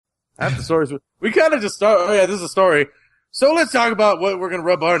half the stories. We kind of just start. Oh yeah, this is a story. So let's talk about what we're gonna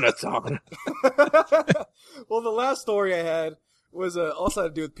rub our nuts on. Well, the last story I had was also had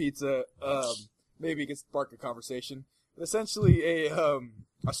to do with pizza. Maybe it could spark a conversation. Essentially, a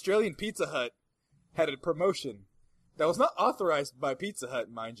Australian Pizza Hut had a promotion that was not authorized by Pizza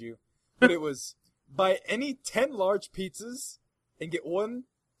Hut, mind you, but it was buy any 10 large pizzas and get 1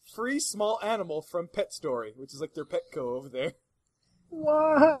 free small animal from Pet Story, which is like their Petco over there.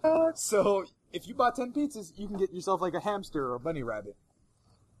 What? So if you bought 10 pizzas, you can get yourself like a hamster or a bunny rabbit.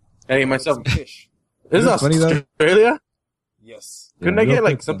 Hey, myself. Like some fish. This is Australia? Yes. Couldn't I get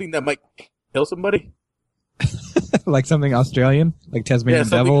like something that might kill somebody? Like something Australian? Like Tasmanian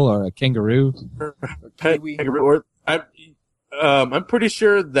devil or a kangaroo? Or kiwi. Or, I'm pretty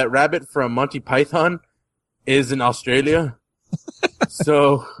sure that rabbit from Monty Python is in Australia.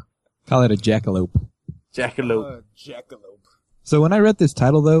 So. Call it a jackalope. Jackalope. Jackalope. So when I read this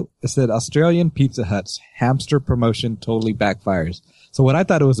title, though, it said Australian Pizza Hut's hamster promotion totally backfires. So what I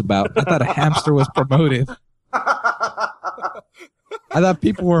thought it was about, I thought a hamster was promoted. I thought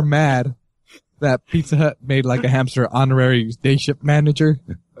people were mad that Pizza Hut made like a hamster honorary day shift manager.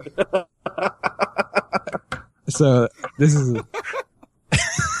 So this is...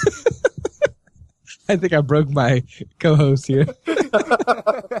 I think I broke my co-host here.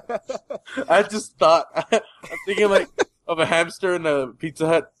 I just thought, I'm thinking like of a hamster in a Pizza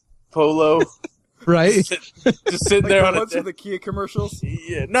Hut polo. Right? Just sitting Like there the on ones with the Kia commercials?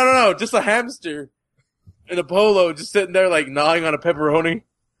 Yeah. No. Just a hamster in a polo just sitting there like gnawing on a pepperoni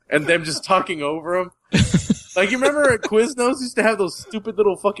and them just talking over him. Like, you remember at Quiznos used to have those stupid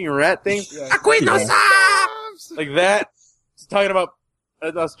little fucking rat things? Yeah. Quiznos! Like that. Just talking about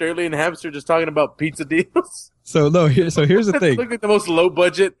an Australian hamster just talking about pizza deals. So here's the thing. Look like the most low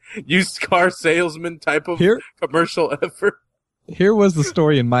budget used car salesman type of commercial effort. Here was the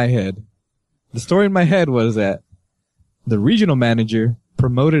story in my head. The story in my head was that the regional manager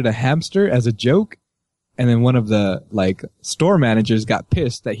promoted a hamster as a joke, and then one of the store managers got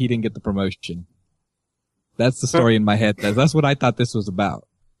pissed that he didn't get the promotion. That's the story in my head. That's what I thought this was about.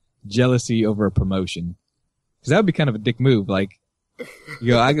 Jealousy over a promotion. Because that would be kind of a dick move. Like,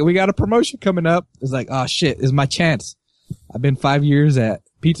 you go, we got a promotion coming up. It's like, oh shit, this is my chance. I've been 5 years at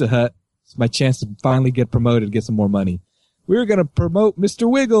Pizza Hut. It's my chance to finally get promoted, get some more money. We're going to promote Mr.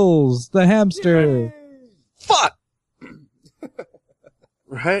 Wiggles, the hamster. Yay! Fuck!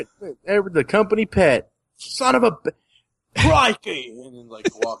 Right? The company pet. Son of a... Crikey! And then,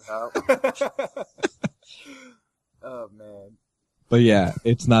 walk out. Oh, man. But yeah,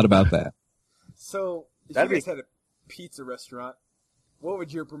 it's not about that. So, if you guys had a pizza restaurant, what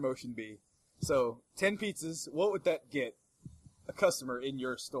would your promotion be? So, 10 pizzas, what would that get a customer in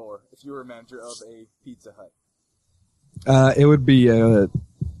your store if you were a manager of a Pizza Hut? It would be a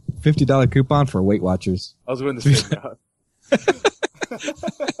 $50 coupon for Weight Watchers. I was going to say that.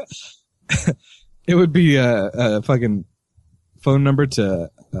 It would be a fucking phone number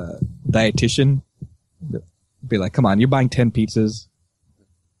to a dietitian. Be like, come on, you're buying 10 pizzas.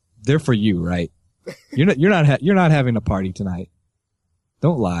 They're for you, right? You're not having a party tonight.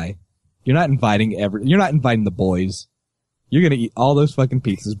 Don't lie. You're not inviting the boys. You're gonna eat all those fucking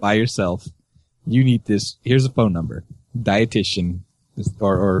pizzas by yourself. You need this. Here's a phone number. Dietitian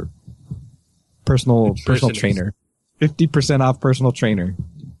or personal trainer. 50% off personal trainer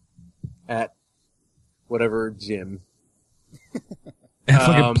at whatever gym. And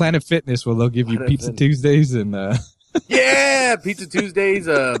fucking Planet Fitness, where they'll give you Pizza Tuesdays and yeah, Pizza Tuesdays,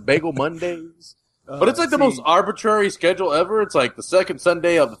 Bagel Mondays. But it's like the most arbitrary schedule ever. It's like the second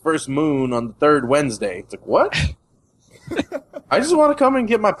Sunday of the first moon on the third Wednesday. It's like, what? I just want to come and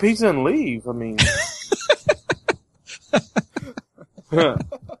get my pizza and leave. I mean,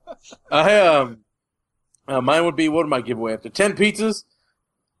 mine would be, what would my giveaway after 10 pizzas?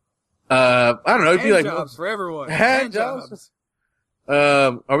 I don't know. It'd be like jobs for everyone. Hand jobs.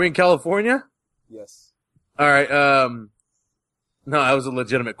 Are we in California? Yes. All right. No, that was a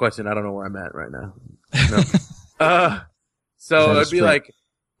legitimate question. I don't know where I'm at right now. No. So it'd be like,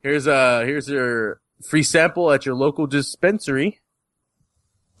 here's your free sample at your local dispensary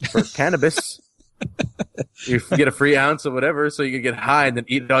for cannabis. You get a free ounce of whatever, so you can get high and then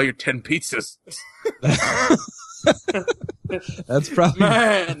eat all your 10 pizzas. That's probably,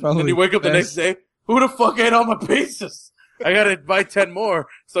 man. Then you wake up the next day. Who the fuck ate all my pizzas? I gotta buy 10 more.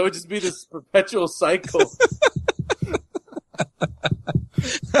 So it'd just be this perpetual cycle.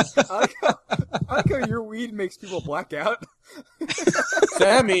 I like how your weed makes people black out.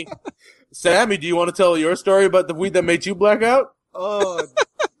 Sammy, do you want to tell your story about the weed that made you black out? Oh,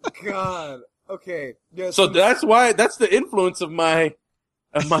 God. Okay. Yes. So that's the influence of my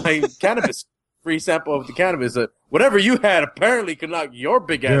my cannabis free sample of the cannabis. Whatever you had apparently could knock your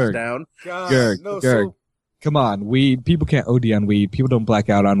big ass down. Gerg, come on, weed. People can't OD on weed. People don't black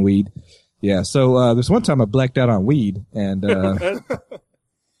out on weed. Yeah, so there's one time I blacked out on weed, and but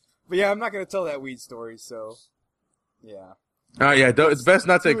yeah, I'm not gonna tell that weed story. So yeah. Yeah, it's best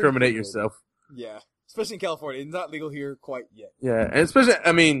not to incriminate yourself. Yeah, especially in California, it's not legal here quite yet. Yeah, and especially,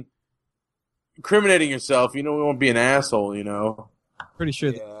 I mean, incriminating yourself. You know, we won't be an asshole. You know. Pretty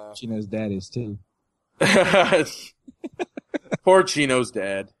sure that Chino's dad is too. Poor Chino's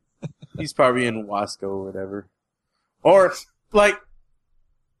dad. He's probably in Wasco or whatever. Or like,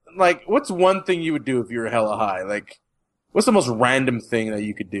 what's one thing you would do if you were hella high? Like, what's the most random thing that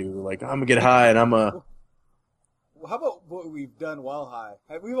you could do? Like, I'm gonna get high and Well, how about what we've done while high?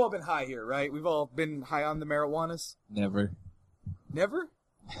 We've all been high here, right? We've all been high on the marijuanas. Never. Never?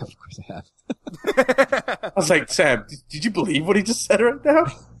 Of course I have. I was like, Sam, did you believe what he just said right now?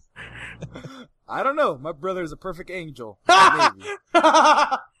 I don't know. My brother is a perfect angel. Maybe.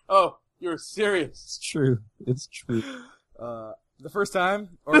 Oh, you're serious. It's true. The first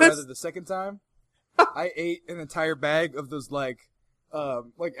time, or rather the second time, I ate an entire bag of those like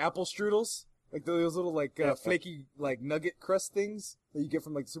apple strudels, like those little flaky like nugget crust things that you get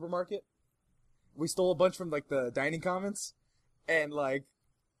from like the supermarket. We stole a bunch from like the dining commons, and like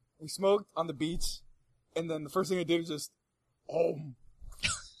we smoked on the beach, and then the first thing I did was just, I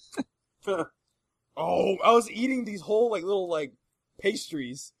was eating these whole like little like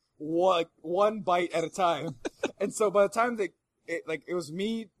pastries, one bite at a time, and so by the time it was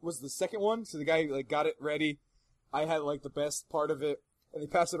me was the second one, so the guy like got it ready. I had like the best part of it, and they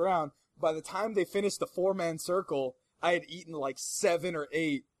passed it around. By the time they finished the 4-man circle, I had eaten like 7 or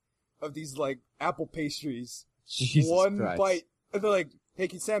 8 of these like apple pastries. Jesus one Christ. Bite, and they're like, "Hey,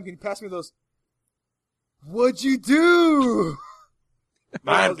 Sam, can you pass me those?" What'd you do?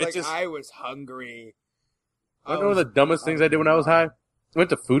 I was like, I was hungry. I know one of the dumbest things I did when I was high. I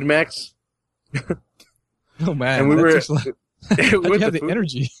went to Food Max. Oh man, and we were. You have the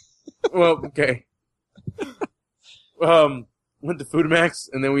energy. Well, okay. Went to Food Max,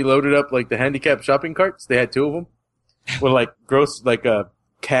 and then we loaded up like the handicap shopping carts. They had 2 of them with like gross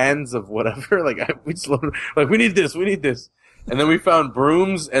cans of whatever. We just loaded, like, we need this, and then we found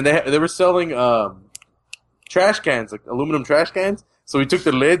brooms, and they were selling trash cans, like aluminum trash cans. So we took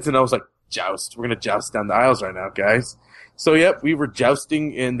the lids, and I was like, joust. We're gonna joust down the aisles right now, guys. So yep, we were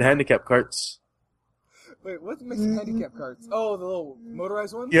jousting in the handicap carts. Wait, what makes the handicap carts? Oh, the little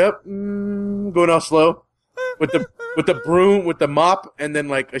motorized ones? Yep. Going all slow. With the broom, with the mop, and then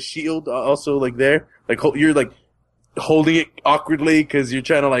like a shield also like there. Like you're like holding it awkwardly because you're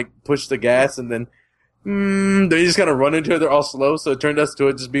trying to like push the gas, and then they just kind of run into it. They're all slow, so it turned us to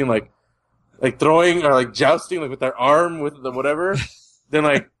it just being like throwing or like jousting like with their arm with the whatever. Then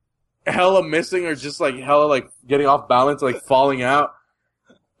like hella missing or just like hella like getting off balance, like falling out.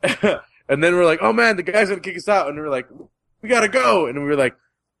 And then we're like, oh man, the guy's gonna kick us out. And we're like, we gotta go. And we were like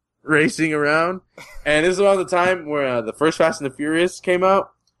racing around. And this is around the time where the first Fast and the Furious came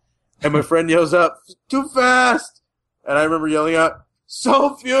out. And my friend yells up, too fast. And I remember yelling out,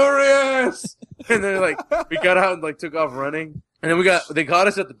 so furious. And then like, we got out and like took off running. And then they caught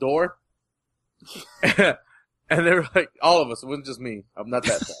us at the door. And they were like, all of us, it wasn't just me. I'm not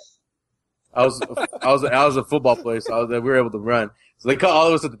that bad. I was a football player, so we were able to run. So they caught all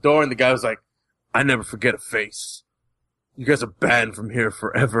of us at the door, and the guy was like, I never forget a face. You guys are banned from here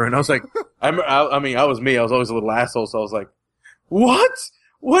forever. And I was like, I was me. I was always a little asshole, so I was like, what?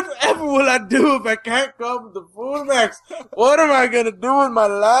 Whatever will I do if I can't come to Food Max? What am I gonna do in my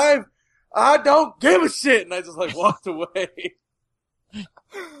life? I don't give a shit. And I just like walked away.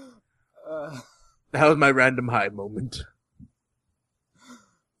 That was my random high moment.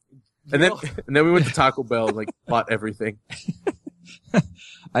 And then we went to Taco Bell and like bought everything.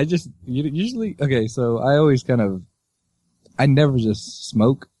 Okay, so I never just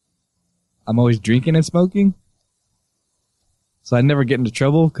smoke. I'm always drinking and smoking. So I never get into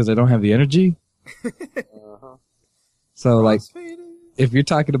trouble because I don't have the energy. Uh-huh. So like, if you're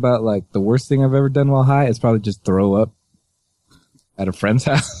talking about like the worst thing I've ever done while high, it's probably just throw up at a friend's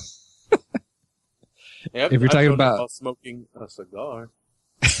house. Yep, if you're talking about smoking a cigar.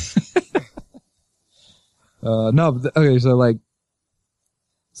 Okay,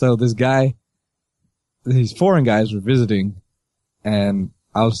 so this guy, these foreign guys were visiting, and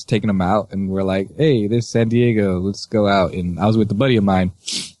I was taking them out, and we're like, hey, this is San Diego, let's go out. And I was with a buddy of mine,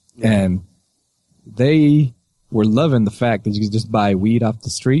 and they were loving the fact that you could just buy weed off the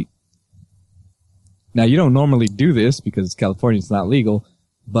street. Now, you don't normally do this because California is not legal,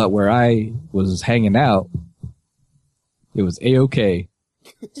 but where I was hanging out, it was A-okay.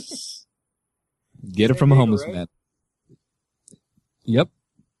 Get it from a homeless man. Yep.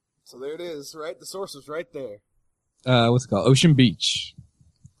 So there it is, right? The source was right there. What's it called? Ocean Beach.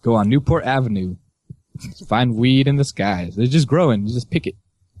 Go on Newport Avenue. Find weed in the skies. They're just growing. You just pick it.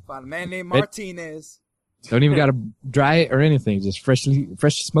 Find a man named Martinez. Don't even gotta dry it or anything. Just fresh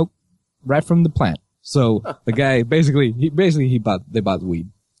smoke right from the plant. So the guy basically they bought the weed,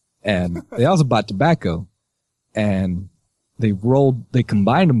 and they also bought tobacco, and they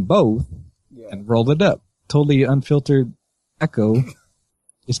combined them both and rolled it up. Totally unfiltered tobacco.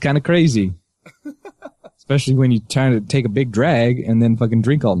 It's kind of crazy, especially when you're trying to take a big drag and then fucking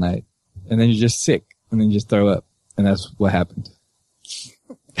drink all night, and then you're just sick, and then you just throw up, and that's what happened.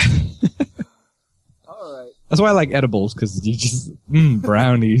 All right. That's why I like edibles, because you just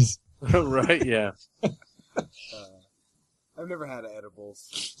brownies. Right? Yeah. I've never had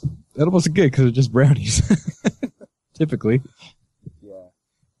edibles. Edibles are good because they're just brownies, typically. Yeah.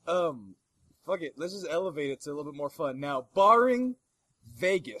 Fuck it. Let's just elevate it to a little bit more fun. Now, barring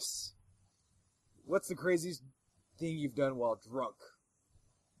Vegas, what's the craziest thing you've done while drunk?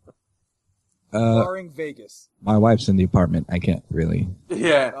 Barring Vegas. My wife's in the apartment. I can't really.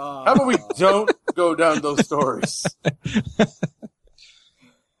 Yeah. How about we don't go down those stories?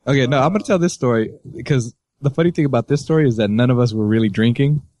 Okay, no, I'm going to tell this story because the funny thing about this story is that none of us were really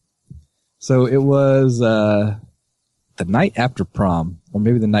drinking. So it was the night after prom, or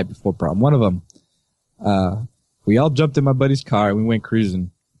maybe the night before prom. One of them. We all jumped in my buddy's car and we went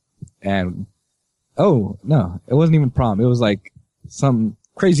cruising. And, oh, no, it wasn't even prom. It was like some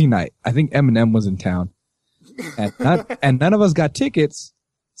crazy night. I think Eminem was in town. And none of us got tickets.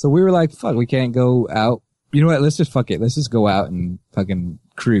 So we were like, fuck, we can't go out. You know what? Let's just fuck it. Let's just go out and fucking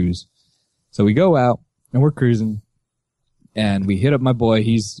cruise. So we go out and we're cruising and we hit up my boy.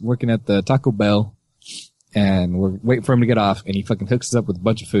 He's working at the Taco Bell and we're waiting for him to get off and he fucking hooks us up with a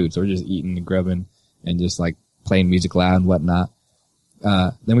bunch of food. So we're just eating and grubbing and just like playing music loud and whatnot.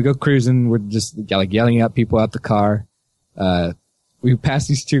 Then we go cruising. We're just like yelling at people out the car. We pass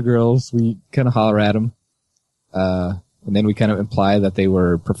these two girls. We kind of holler at them. And then we kind of imply that they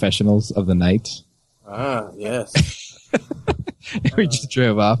were professionals of the night. Ah, yes. And we just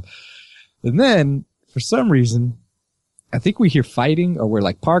drove off. And then, for some reason, I think we hear fighting, or we're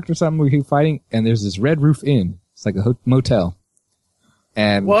like parked or something, we hear fighting, and there's this Red Roof Inn. It's like a motel.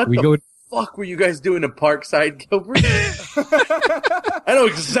 And what we the go. Fuck were you guys doing in Parkside, Gilbert? I know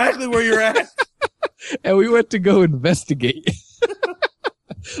exactly where you're at. And we went to go investigate.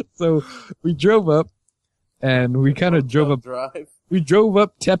 So we drove up, and we kind of drove up. Drive. We drove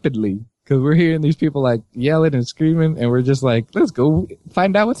up tepidly. Because we're hearing these people like yelling and screaming, and we're just like, let's go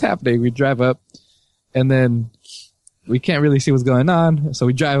find out what's happening. We drive up, and then we can't really see what's going on, so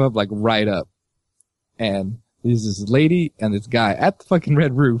we drive up like right up. And there's this lady and this guy at the fucking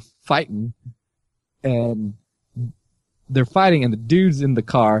Red Roof fighting, and they're fighting, and the dude's in the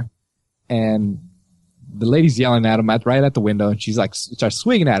car, and the lady's yelling at him right at the window, and she's like, starts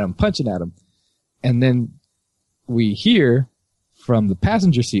swinging at him, punching at him. And then we hear from the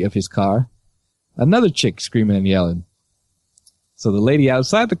passenger seat of his car, another chick screaming and yelling. So the lady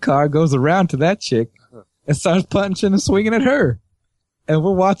outside the car goes around to that chick and starts punching and swinging at her. And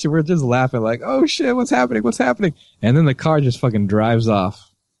we're watching, we're just laughing like, oh shit, what's happening? What's happening? And then the car just fucking drives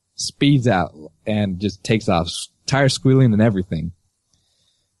off, speeds out, and just takes off, tires squealing and everything.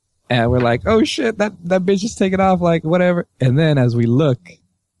 And we're like, oh shit, that bitch is taking off, like whatever. And then as we look,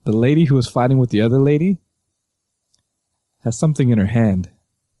 the lady who was fighting with the other lady has something in her hand.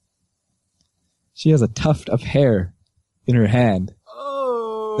 She has a tuft of hair in her hand.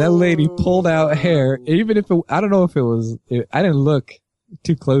 Oh. That lady pulled out hair, even if I don't know if it was, I didn't look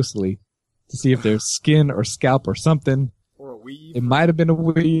too closely to see if there's skin or scalp or something. Or a weave. It might have been a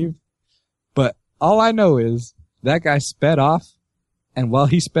weave. But all I know is that guy sped off, and while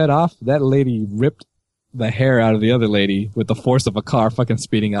he sped off, that lady ripped the hair out of the other lady with the force of a car fucking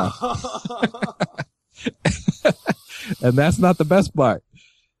speeding off. And that's not the best part.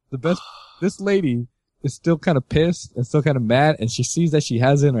 This lady is still kind of pissed and still kind of mad, and she sees that she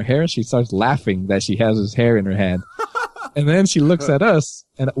has it in her hair, and she starts laughing that she has his hair in her hand. And then she looks at us,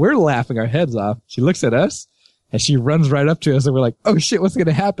 and we're laughing our heads off. She looks at us, and she runs right up to us, and we're like, oh shit, what's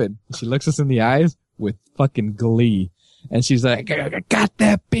gonna happen? And she looks us in the eyes with fucking glee. And she's like, I got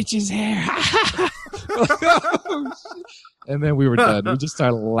that bitch's hair. And then we were done. We just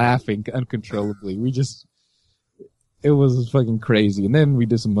started laughing uncontrollably. It was fucking crazy. And then we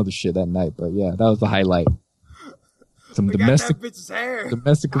did some other shit that night. But yeah, that was the highlight. Some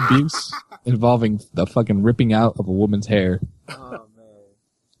domestic abuse involving the fucking ripping out of a woman's hair. Oh man.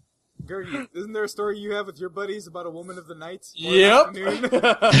 Gertie, isn't there a story you have with your buddies about a woman of the night? Yep.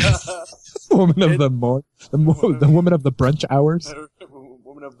 Woman of the woman of the brunch hours.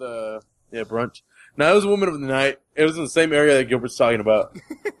 Woman of the brunch. No, it was a woman of the night. It was in the same area that Gilbert's talking about.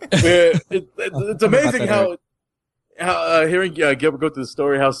 It's amazing how hearing Gilbert go through the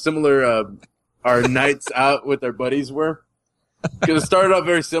story, how similar our nights out with our buddies were. Because it started off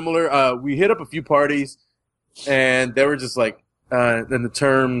very similar. We hit up a few parties, and they were just like, in the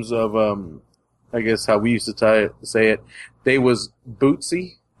terms of, I guess how we used to say it, they was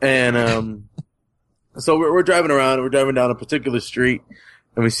bootsy. And so we're driving around, we're driving down a particular street,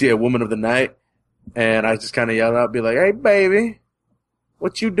 and we see a woman of the night, and I just kind of yelled out, be like, "Hey, baby,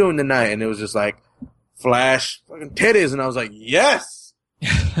 what you doing tonight?" And it was just like, flash fucking titties, and I was like, yes!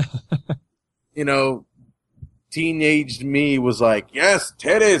 You know, teenaged me was like, yes,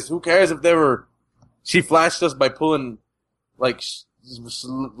 titties, who cares if they were... She flashed us by pulling,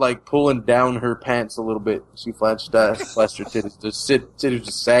 pulling down her pants a little bit. She flashed her titties. The titties were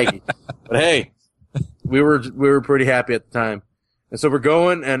just saggy. But hey, we were pretty happy at the time. And so we're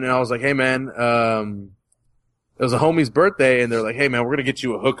going, and I was like, hey man, it was a homie's birthday, and they're like, hey man, we're gonna get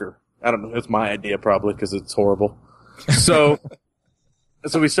you a hooker. I don't know, it's my idea probably, because it's horrible. So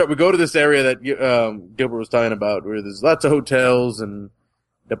we go to this area that Gilbert was talking about, where there's lots of hotels, and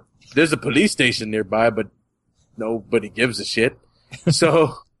there's a police station nearby, but nobody gives a shit.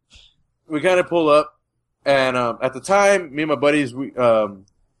 So we kind of pull up, and at the time, me and my buddies, we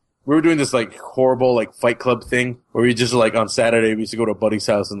were doing this like horrible like Fight Club thing, where we just like on Saturday we used to go to a buddy's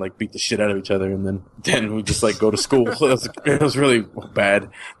house and like beat the shit out of each other, and then we just like go to school. It was really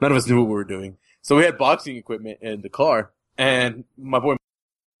bad. None of us knew what we were doing. So we had boxing equipment in the car, and my boy,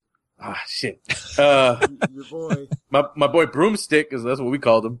 shit, Your boy. my boy Broomstick, because that's what we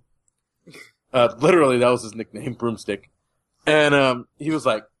called him. Literally that was his nickname, Broomstick. And he was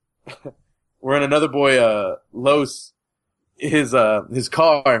like, we're in another boy Los his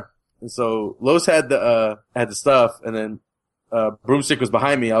car. And so Los had the stuff, and then Broomstick was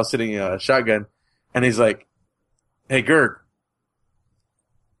behind me. I was sitting in a shotgun, and he's like, "Hey, Gerg,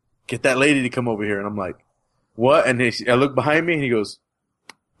 get that lady to come over here." And I'm like, "What?" And I look behind me, and he goes,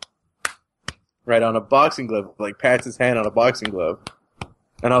 right on a boxing glove, like pats his hand on a boxing glove.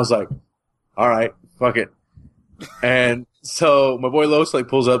 And I was like, all right, fuck it. And so my boy Los like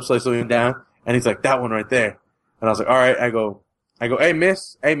pulls up, slowly him down, and he's like, that one right there. And I was like, all right. I go, hey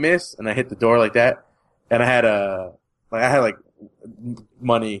miss, and I hit the door like that, and I had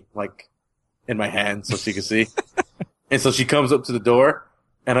money like in my hand so she could see, and so she comes up to the door,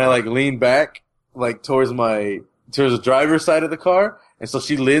 and I like lean back like towards the driver's side of the car, and so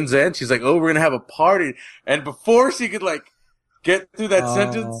she leans in. She's like, oh, we're gonna have a party, and before she could like get through that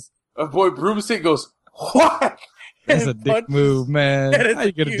sentence, a boy Broomstick goes, what? That's a dick move, man. How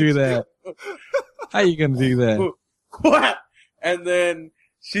you gonna do that? How you gonna do that? What? And then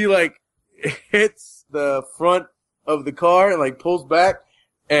she like hits the front of the car and like pulls back,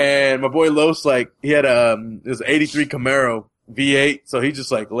 and my boy Los like he had it was an 83 Camaro V8, so he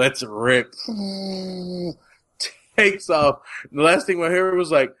just like lets it rip, takes off. And the last thing I heard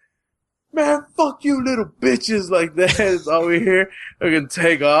was like, man, fuck you little bitches, like that is all we hear. We can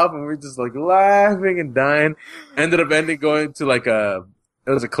take off, and we're just like laughing and dying. Ended up going to like it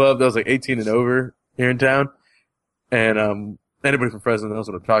was a club that was like 18 and over here in town. And anybody from Fresno knows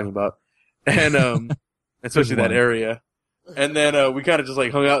what I'm talking about. And especially that area. And then we kind of just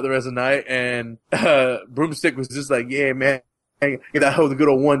like hung out the rest of the night, and Broomstick was just like, yeah, man, get that hoe the good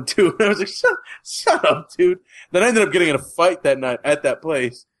old 1-2. And I was like, shut up, dude. Then I ended up getting in a fight that night at that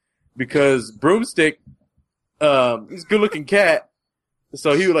place, because Broomstick, he's a good looking cat,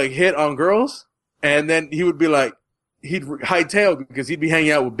 so he would like hit on girls, and then he would be like, he'd hightail because he'd be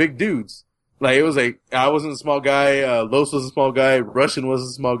hanging out with big dudes. Like, it was like, I wasn't a small guy, Los was a small guy, Russian was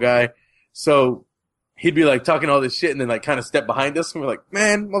a small guy. So he'd be like talking all this shit, and then like kind of step behind us, and we're like,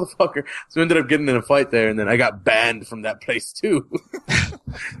 man, motherfucker. So we ended up getting in a fight there, and then I got banned from that place too.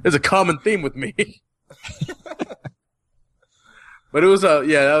 There's a common theme with me. But it was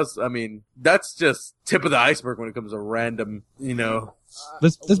that's just tip of the iceberg when it comes to random, you know.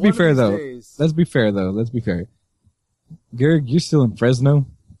 Let's be fair though. Let's be fair. Gerg, you're still in Fresno,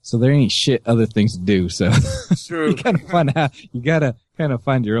 so there ain't shit other things to do. So true. You gotta kind of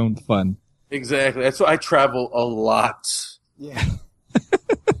find your own fun. Exactly. That's why I travel a lot. Yeah.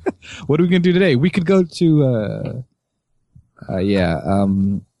 What are we gonna do today? We could go to we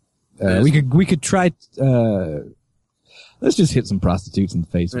could try let's just hit some prostitutes in the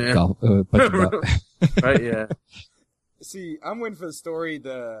face with golf. Right, yeah. See, I'm waiting for the story,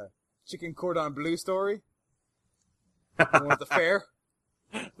 the chicken cordon bleu story. The one with the fair.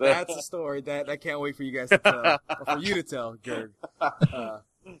 That's a story that I can't wait for you guys to tell, or for you to tell, Gerg.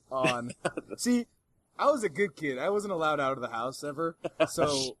 See, I was a good kid. I wasn't allowed out of the house ever,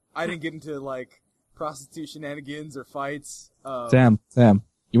 so I didn't get into like prostitute shenanigans or fights. Sam,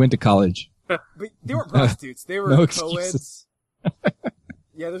 you went to college. But they weren't prostitutes. They were No co-eds.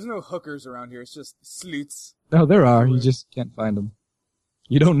 Yeah, there's no hookers around here. It's just sleuths. No, there are. You just can't find them.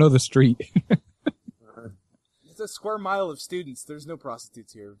 You don't know the street. It's a square mile of students. There's no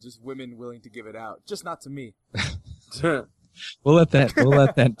prostitutes here. Just women willing to give it out. Just not to me. We'll let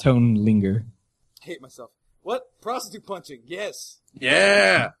that tone linger. I hate myself. What? Prostitute punching. Yes.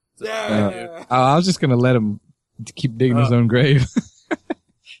 Yeah. Yeah. I was just gonna let him keep digging his own grave,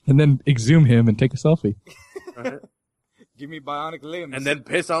 and then exhume him and take a selfie. Right. Give me bionic limbs. And then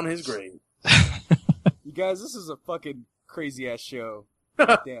piss on his grave. You guys, this is a fucking crazy ass show.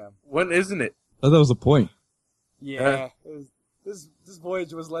 Damn. When isn't it? Oh, that was the point. Yeah. This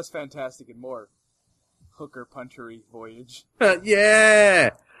voyage was less fantastic and more hooker punchery voyage.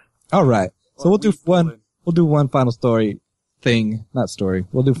 Yeah. All right. So Or we'll do leaf one. pulling. We'll do one final thing.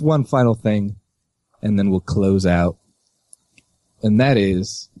 We'll do one final thing, and then we'll close out. And that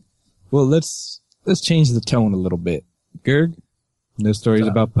is, well, let's change the tone a little bit. Gerg, no stories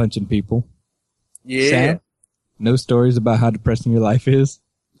about punching people. Yeah. Sam, no stories about how depressing your life is.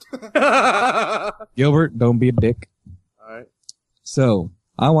 Gilbert, don't be a dick. All right. So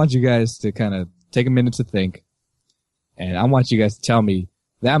I want you guys to kind of take a minute to think, and I want you guys to tell me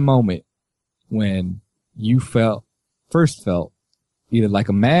that moment when you first felt either like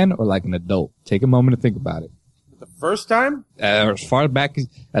a man or like an adult. Take a moment to think about it. The first time? As far back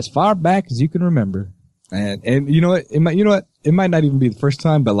as you can remember. And you know what? It might not even be the first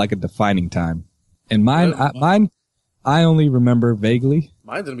time, but like a defining time. And mine, I only remember vaguely.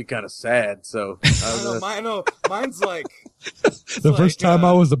 Mine's gonna be kind of sad, so. I know. Mine's like The first time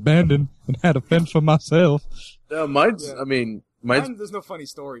I was abandoned and had a fence for myself. Mine's, Yeah. I mean, mine, there's no funny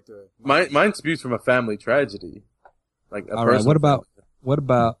story to it. mine spews from a family tragedy. Like a All right. personal What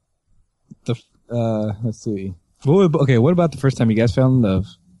about the, let's see. What about the first time you guys fell in love?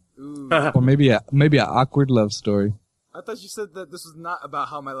 Ooh. Or maybe an awkward love story. I thought you said that this was not about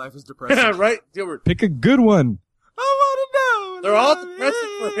how my life is family. depressing. Right, Gilbert? Pick a good one. I want to know. They're all depressing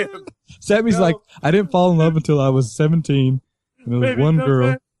for him. Sammy's No. like, I didn't fall in love until I was 17. And there was Baby, one come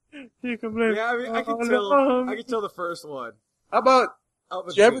girl. back. You can blame Yeah, I mean, I can all tell. along. I can tell the first one. How about, Oh,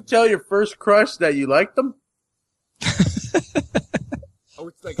 did you ever tell your first crush that you liked them? Oh,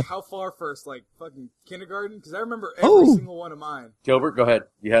 it's like how far first? Like fucking kindergarten? Because I remember every Oh. single one of mine. Gilbert, go ahead.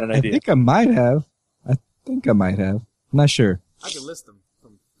 You had an I idea. think I might have. I'm not sure. I can list them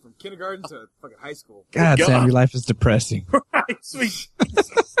from kindergarten to fucking high school. God, God. Sam, your life is depressing. Right, sweet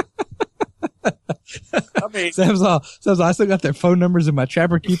Jesus. I mean, Sam's all, I still got their phone numbers in my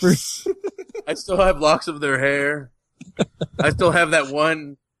Trapper Keeper. I still have locks of their hair. I still have that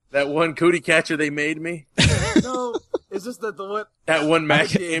one cootie catcher they made me. No, it's just that the what That one match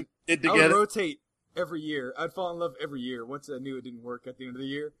did. game did I would together. rotate every year. I'd fall in love every year. Once I knew it didn't work at the end of the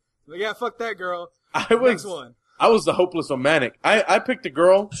year, like, yeah, fuck that girl. Next one. I was the hopeless romantic. I picked a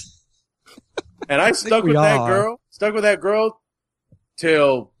girl, and I stuck we with that all girl. Stuck with that girl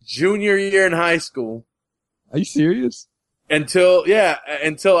till junior year in high school. Are you serious? Until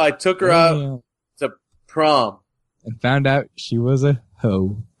I took her out Damn. to prom, And found out she was a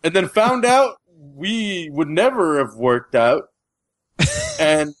hoe. and then found out we would never have worked out.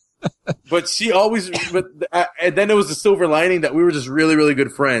 But she always, and then it was the silver lining that we were just really, really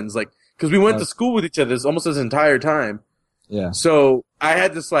good friends. Like, cause we went to school with each other almost this entire time. Yeah. So I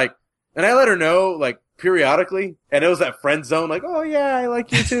had this like, and I let her know like periodically, and it was that friend zone, like, oh yeah, I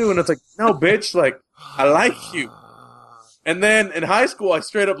like you too. And it's like, no bitch, like, I like you. And then in high school, I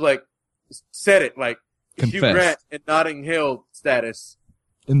straight up like said it, like, Hugh Confessed. Grant in Notting Hill status.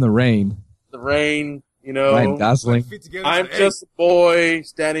 In the rain. The rain, you know. Ryan Gosling. Fit together, I'm say, just a boy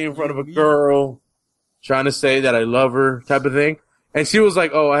standing in front of a girl trying to say that I love her type of thing. And she was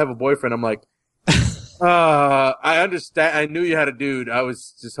like, oh, I have a boyfriend. I'm like, I understand. I knew you had a dude. I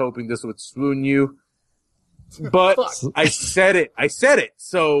was just hoping this would swoon you. But Fuck. I said it.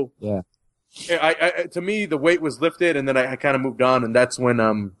 So Yeah. I to me, the weight was lifted, and then I kind of moved on. And that's when,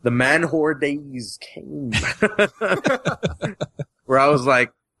 the man whore days came. Where I was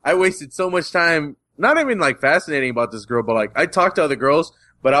like, I wasted so much time, not even like fascinating about this girl, but like I talked to other girls,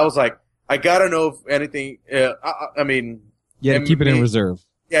 but I was like, I gotta know if anything, I mean, Yeah, to keep it in reserve.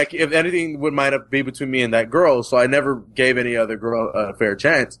 yeah, if anything might have be between me and that girl, so I never gave any other girl a fair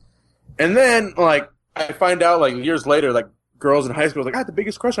chance. And then, like, I find out, like, years later, like, girls in high school, like, I had the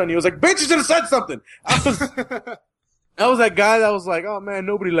biggest crush on you. I was like, bitch, you should have said something! I was that guy that was like, oh man,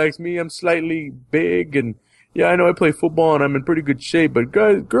 nobody likes me. I'm slightly big and yeah, I know I play football and I'm in pretty good shape, but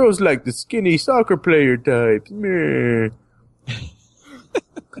girls like the skinny soccer player types. Meh.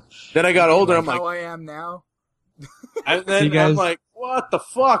 Then I got older. I'm like, how I am now. And then I'm like, what the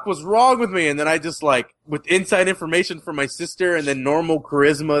fuck was wrong with me? And then I just like, with inside information from my sister and then normal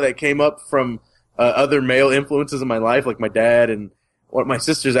charisma that came up from other male influences in my life, like my dad and what my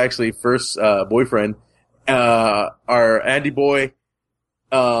sister's actually first boyfriend, our Andy boy.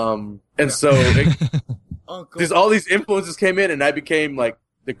 And so there's all these influences came in and I became like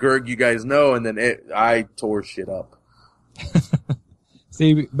the Gerg you guys know. And then I tore shit up.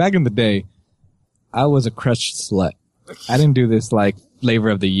 See, back in the day, I was a crush slut. I didn't do this like flavor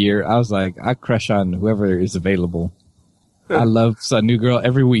of the year. I was like, I crush on whoever is available. I love a new girl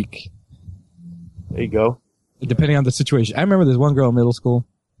every week. There you go. Depending on the situation. I remember there's one girl in middle school.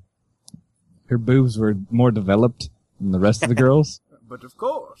 Her boobs were more developed than the rest of the girls. But of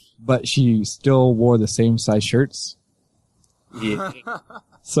course. But she still wore the same size shirts. Yeah.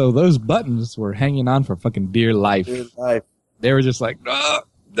 So those buttons were hanging on for fucking dear life. Dear life. They were just like, can't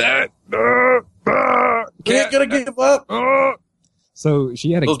gonna give up. So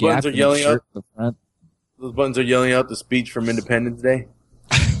she had a Those gap buttons are in yelling the shirt up. at the front. Those buttons are yelling out the speech from Independence Day.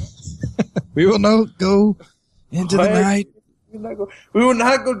 We will not go into the night. We will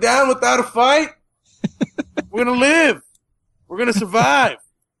not go down without a fight. We're gonna live. We're gonna survive.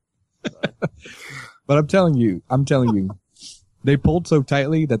 But I'm telling you, they pulled so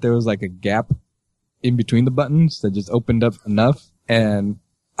tightly that there was like a gap in between the buttons that just opened up enough. And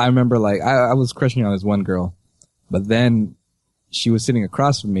I remember like, I was crushing on this one girl, but then she was sitting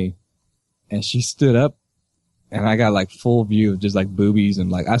across from me and she stood up and I got like full view of just like boobies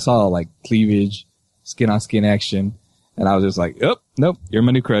and like I saw like cleavage, skin on skin action. And I was just like, oh, nope, you're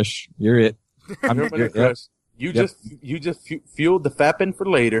my new crush. You're it. You're my new crush. You just fueled the fapping for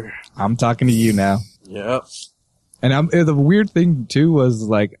later. I'm talking to you now. Yep. And the weird thing too was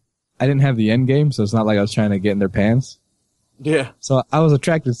like, I didn't have the end game, so it's not like I was trying to get in their pants. Yeah. So I was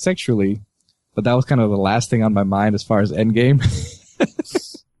attracted sexually, but that was kind of the last thing on my mind as far as end game.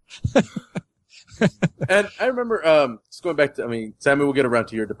 And I remember, just going back to, I mean, Sammy, we'll get around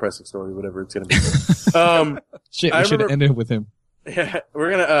to your depressing story, whatever it's going to be. Shit, we should have ended with him. Yeah, we're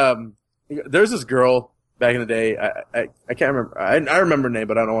going to, there's this girl back in the day, I can't remember, I remember her name,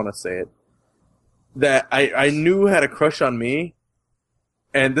 but I don't want to say it, that I knew had a crush on me.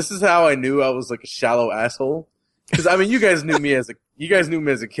 And this is how I knew I was like a shallow asshole. Cause I mean, you guys knew me as a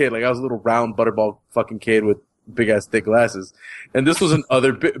kid. Like I was a little round butterball fucking kid with big ass thick glasses. And this was an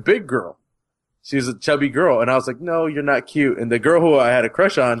other big girl. She was a chubby girl. And I was like, no, you're not cute. And the girl who I had a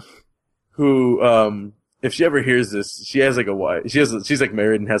crush on, who, if she ever hears this, she has like a wife. She's like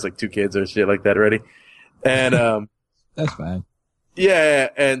married and has like 2 kids or shit like that already. And, that's fine. Yeah.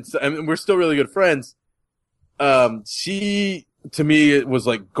 And we're still really good friends. She, to me, it was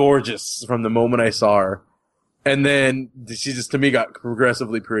like gorgeous from the moment I saw her. And then she just, to me, got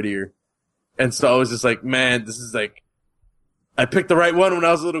progressively prettier. And so I was just like, man, this is like, I picked the right one when I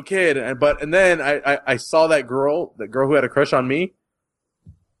was a little kid. And then I saw that girl who had a crush on me.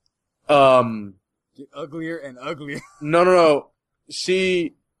 Get uglier and uglier. No.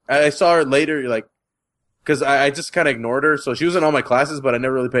 I saw her later, like, cause I just kind of ignored her. So she was in all my classes, but I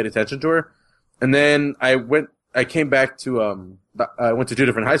never really paid attention to her. And then I went to 2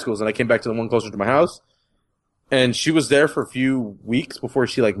 different high schools and I came back to the one closer to my house. And she was there for a few weeks before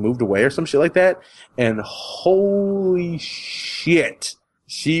she like moved away or some shit like that. And holy shit,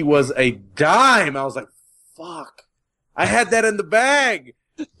 she was a dime. I was like, fuck, I had that in the bag.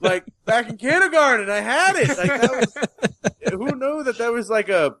 Like back in kindergarten, I had it. Like that was, who knew that was like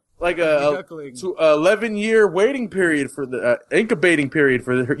a 11-year waiting period for the incubating period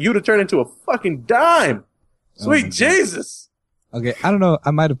for you to turn into a fucking dime. Sweet Jesus. Okay, I don't know.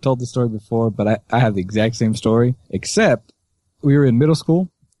 I might have told the story before, but I have the exact same story, except we were in middle school.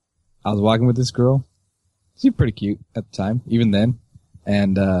 I was walking with this girl. She was pretty cute at the time, even then.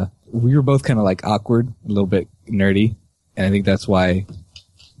 And we were both kind of like awkward, a little bit nerdy. And I think that's why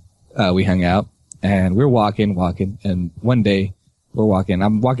we hung out. And we're walking. And one day we're walking.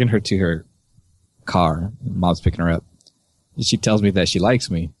 I'm walking her to her car. Mom's picking her up. And she tells me that she likes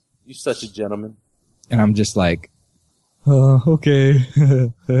me. You're such a gentleman. And I'm just like, okay.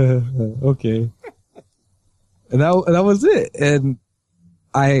 Okay. And that was it. And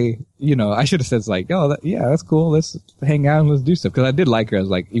I should have said like, oh, yeah, that's cool. Let's hang out and let's do stuff. Cause I did like her as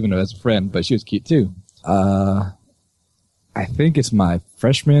like, even though as a friend, but she was cute too. I think it's my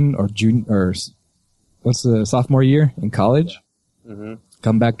freshman or junior or what's the sophomore year in college. Mm-hmm.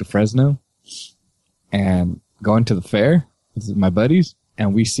 Come back to Fresno and going to the fair with my buddies,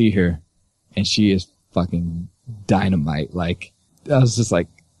 and we see her, and she is fucking dynamite. Like, I was just like,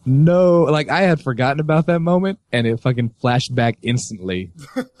 no, like I had forgotten about that moment, and it fucking flashed back instantly,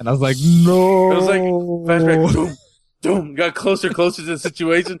 and I was like, no. It was like flashback, doom, doom, got closer to the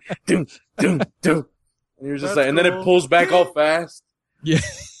situation, doom, doom, doom, and you're just and then it pulls back all fast, yeah,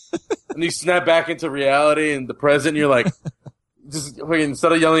 and you snap back into reality and the present. And you're like, just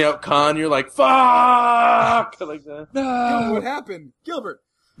instead of yelling out "con," you're like, "Fuck!" like that. No, what happened, Gilbert?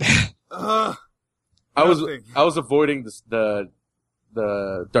 I was avoiding the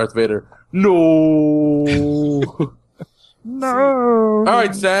Darth Vader. No. No. All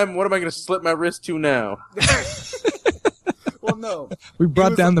right, Sam. What am I going to slip my wrist to now? Well, no. We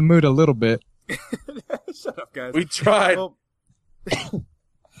brought down the mood a little bit. Shut up, guys. We tried. Well,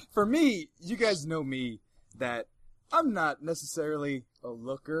 for me, you guys know me that I'm not necessarily a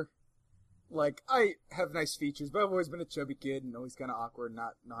looker. Like, I have nice features, but I've always been a chubby kid and always kind of awkward and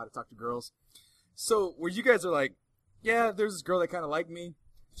not know how to talk to girls. So, where you guys are like, yeah, there's this girl that kind of liked me.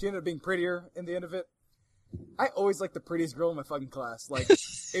 She ended up being prettier in the end of it. I always liked the prettiest girl in my fucking class. Like,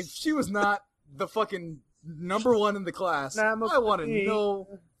 if she was not the fucking number one in the class, I wanted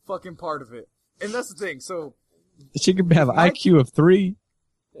no fucking part of it. And that's the thing. So, she could have an IQ of 3.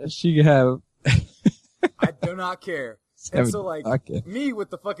 She could have. I do not care. And so, like, me with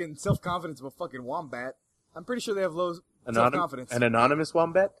the fucking self-confidence of a fucking wombat, I'm pretty sure they have low self-confidence. An anonymous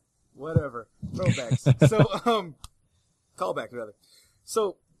wombat? Whatever. Throwbacks. So, callback, rather.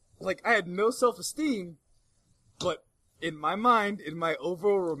 So, like, I had no self-esteem, but in my mind, in my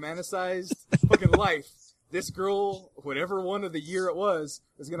overall romanticized fucking life, this girl, whatever one of the year it was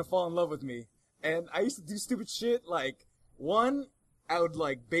gonna fall in love with me. And I used to do stupid shit, like, one, I would,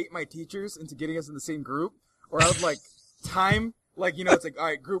 like, bait my teachers into getting us in the same group, or I would, like, time, like, you know, it's like, all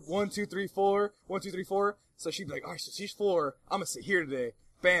right, group 1, 2, 3, 4, 1, 2, 3, 4. So she'd be like, all right, so she's 4. I'm gonna sit here today.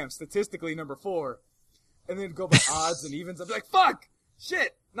 Bam, statistically number 4. And then go by odds and evens. I'd be like, fuck!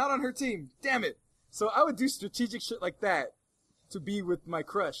 Shit! Not on her team. Damn it. So I would do strategic shit like that to be with my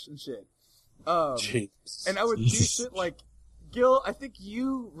crush and shit. And I would do shit like, Gil, I think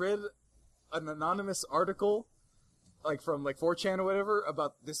you read an anonymous article, like from like 4chan or whatever,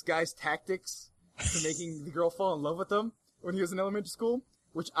 about this guy's tactics to making the girl fall in love with him when he was in elementary school,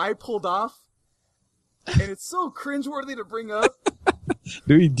 which I pulled off. And it's so cringeworthy to bring up.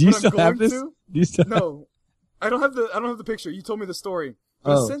 Do you still have this? No. I don't have the picture. You told me the story.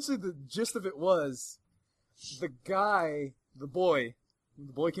 But essentially the gist of it was the guy, the boy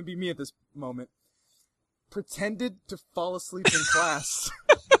can be me at this moment, pretended to fall asleep in class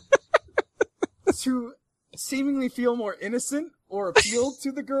to seemingly feel more innocent or appeal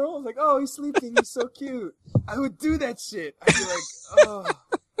to the girl. I was like, oh, he's sleeping. He's so cute. I would do that shit. I'd be like, oh,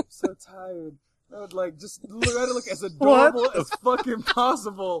 I'm so tired. I would like just try to look as adorable as fucking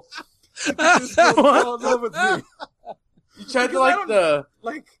possible. Just fall in love with me. You tried to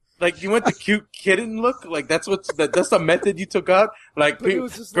like you went the cute kitten look. Like that's the method you took out. Like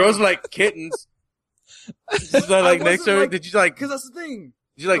girls like kittens. Just, like next to her, did you like? Because that's the thing.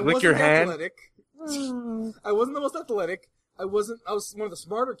 Did you like lick your hand? Athletic. I wasn't the most athletic. I was one of the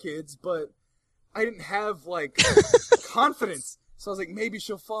smarter kids, but I didn't have like confidence. So I was like, maybe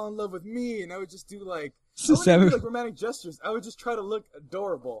she'll fall in love with me, and I would just do like, I wouldn't do like romantic gestures. I would just try to look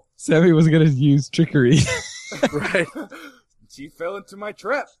adorable. Sammy was gonna use trickery. Right. She fell into my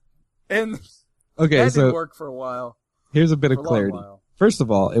trap, and that didn't work for a while. Here's a bit of clarity. First of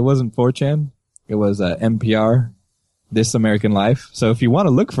all, it wasn't 4chan. It was NPR, This American Life. So if you want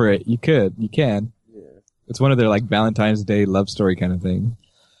to look for it, you can. Yeah. It's one of their like Valentine's Day love story kind of thing.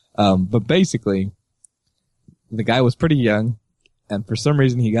 But basically, the guy was pretty young. And for some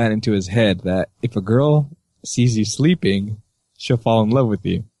reason, he got into his head that if a girl sees you sleeping, she'll fall in love with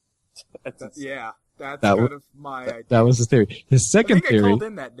you. That's kind of my idea. That was his theory. His second theory. I called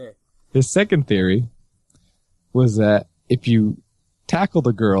in that day. His second theory was that if you tackled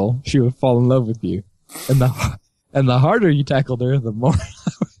a girl, she would fall in love with you, and the harder you tackled her, the more.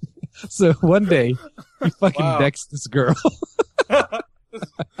 So one day, he fucking decks this girl.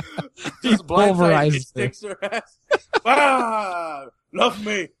 Just pulverized sticks her ass. Love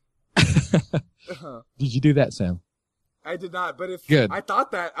me. Did you do that, Sam? I did not, but if Good. I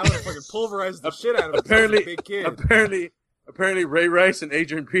thought that, I would have fucking pulverized the shit out of him. Big kid. Apparently Ray Rice and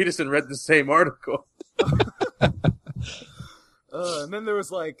Adrian Peterson read the same article. And then there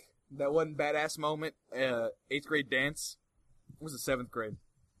was like that one badass moment, 8th grade dance. It was the 7th grade.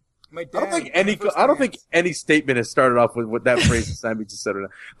 My dad. I don't think any statement has started off with that phrase that Sammy just said.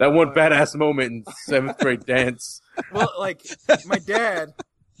 That one badass moment in 7th grade dance. Well, like my dad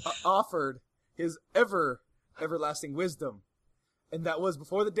offered his ever everlasting wisdom. And that was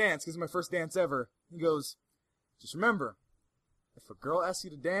before the dance, because it was my first dance ever. He goes, just remember, if a girl asks you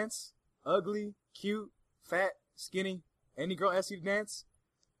to dance, ugly, cute, fat, skinny, any girl asks you to dance,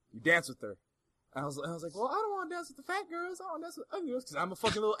 you dance with her. And I was like, well, I don't want to dance with the fat girls. I want to dance with the ugly girls because I'm a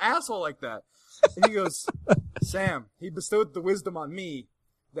fucking little asshole like that. And he goes, Sam, he bestowed the wisdom on me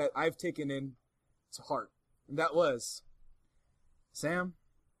that I've taken in to heart. And that was, Sam,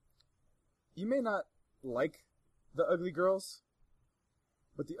 you may not like the ugly girls,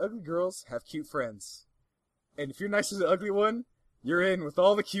 but the ugly girls have cute friends. And if you're nice to the ugly one, you're in with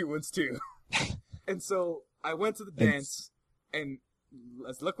all the cute ones too. And so I went to the dance, and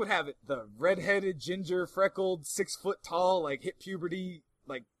let's look what have it. The redheaded, ginger, freckled, 6 foot tall, like hit puberty,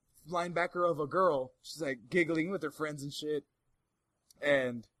 like linebacker of a girl. She's like giggling with her friends and shit.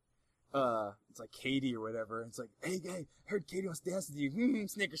 And it's like Katie or whatever. It's like, hey, I heard Katie wants to dance with you.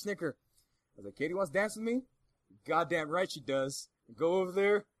 Snicker, snicker. I was like, Katie wants to dance with me? Goddamn right she does. I go over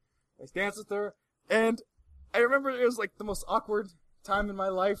there, I dance with her, and I remember it was like the most awkward time in my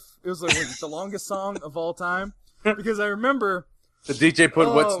life. It was like the longest song of all time, because I remember the DJ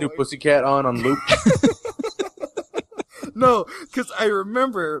put What's New Pussycat on loop. No, because I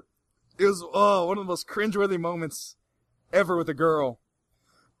remember it was one of the most cringeworthy moments ever with a girl.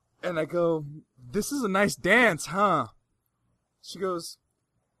 And I go, this is a nice dance, huh? She goes,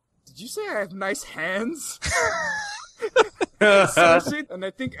 did you say I have nice hands? And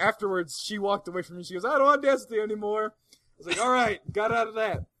I think afterwards she walked away from me. She goes, I don't want to dance with you anymore. I was like, all right, got out of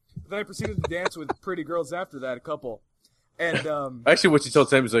that. But then I proceeded to dance with pretty girls after that, a couple. And actually, what she told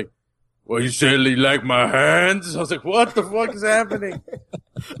Sam was like, well, you certainly like my hands. I was like, what the fuck is happening?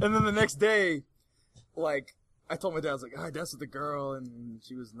 And then the next day, like, I told my dad, I was like, I danced with a girl, and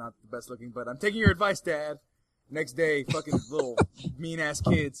she was not the best looking, but I'm taking your advice, Dad. Next day, fucking little mean-ass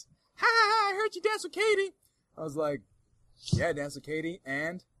kids. I heard you dance with Katie. I was like, yeah, I danced with Katie,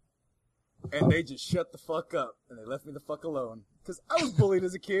 and they just shut the fuck up, and they left me the fuck alone. Because I was bullied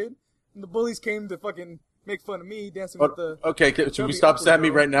as a kid, and the bullies came to fucking make fun of me dancing with the... Okay, should we stop Sammy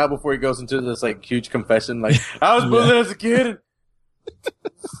right now before he goes into this, like, huge confession? Like, I was bullied as a kid, and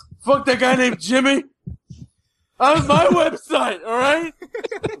fuck that guy named Jimmy. That was my website, alright?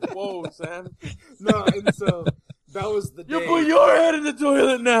 Whoa, Sam. No, and so, that was the day... You put your head in the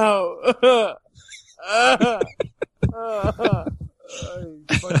toilet now! I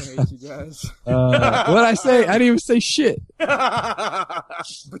fucking hate you guys. What'd I say? I didn't even say shit. But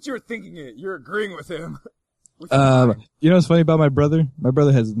you're thinking it. You're agreeing with him. You know what's funny about my brother? My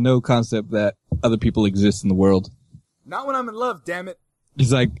brother has no concept that other people exist in the world. Not when I'm in love, damn it.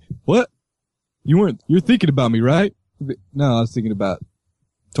 He's like, what? You're thinking about me, right? No, I was thinking about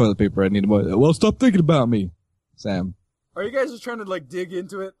toilet paper. I need more. Well, stop thinking about me, Sam. Are you guys just trying to, like, dig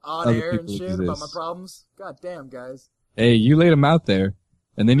into it on Other air and people shit exist. about my problems? God damn, guys. Hey, you laid them out there,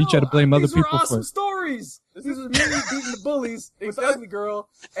 and then you try to blame other people These were awesome for it. stories. These were me beating the bullies with the ugly girl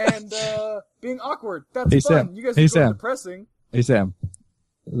and being awkward. That's Hey, fun. Sam. You guys Hey, are Sam. depressing. Hey, Sam.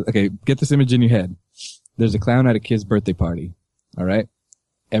 Okay, get this image in your head. There's a clown at a kid's birthday party. All right?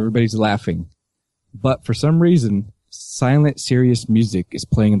 Everybody's laughing. But for some reason, silent, serious music is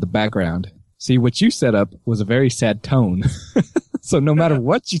playing in the background. See, what you set up was a very sad tone. So no matter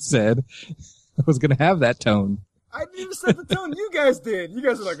what you said, I was going to have that tone. I didn't even set the tone. You guys did. You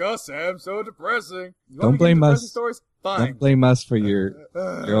guys are like, oh, Sam, so depressing. You want Don't me to blame get depressing us. Stories? Fine. Don't blame us for your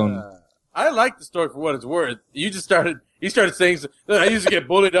own. I like the story for what it's worth. You started saying, I used to get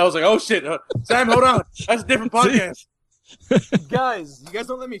bullied. I was like, oh shit. Sam, hold on. That's a different podcast. Guys, you guys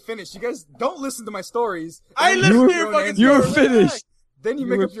don't let me finish. You guys don't listen to my stories. I And listened make to up your own fucking endings. You were story. finished. Then you You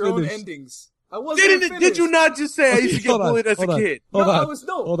make were up your own finished. endings. I wasn't finished. Did you not just say I used to get Hold on, bullied as a hold on. kid? Hold no, on. I was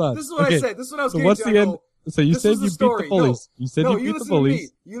no. Hold on. This is what Okay. I said. This is what I was So getting what's to. the I end? go, So you this said was the you beat story. the bullies. No. You said No, you beat the listen to me.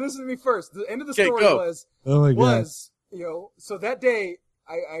 bullies. You listen to me first. The end of the Okay, story go. Oh my god. was, so that day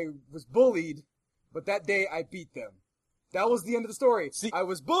I was bullied, but that day I beat them. That was the end of the story. See- I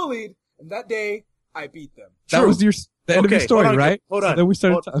was bullied, and that day I beat them. That True. was the end of your Okay, story, hold on, right? hold So on. then we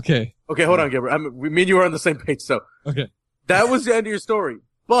started. Hold- Okay. Okay, hold on, Gabriel. Me and you are on the same page. So Okay. that was the end of your story.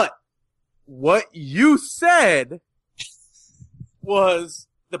 But what you said was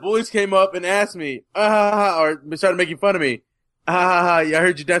the bullies came up and asked me, or started making fun of me. Yeah, I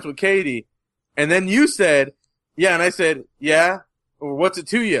heard you dance with Katie. And then you said, yeah, and I said, yeah, or what's it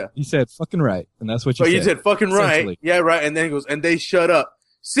to you? You said fucking right, and that's what you But said. you said fucking right. Essentially. Yeah, right. And then he goes, and they shut up.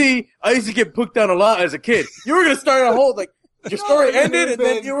 See, I used to get put down a lot as a kid. You were going to start a whole, like, your story it ended would've and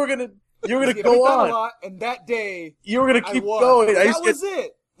then been- you were going to Get go picked on on. a lot, and that day You were going to I keep won. going. I That used to was get,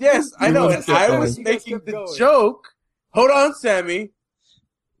 it. yes, I You know. would've And kept I going. was You guys making kept the going. joke. Hold on, Sammy.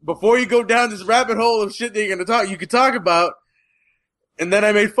 before you go down this rabbit hole of shit that you could talk about. And then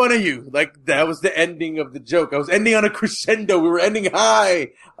I made fun of you. Like, that was the ending of the joke. I was ending on a crescendo. We were ending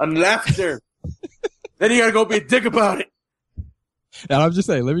high on laughter. Then you gotta go be a dick about it. And I'm just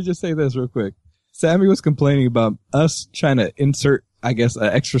saying, let me just say this real quick. Sammy was complaining about us trying to insert, I guess, an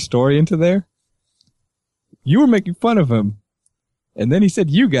extra story into there. You were making fun of him. And then he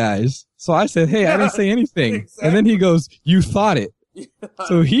said, you guys. So I said, hey, I didn't say anything. Exactly. And then he goes, you thought it.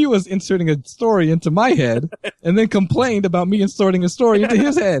 So he was inserting a story into my head and then complained about me inserting a story into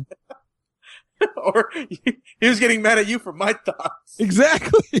his head. Or he was getting mad at you for my thoughts.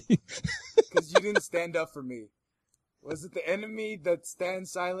 Exactly. Because you didn't stand up for me. Was it the enemy that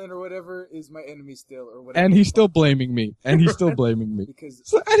stands silent or whatever is my enemy still or whatever? And he's still blaming me. Because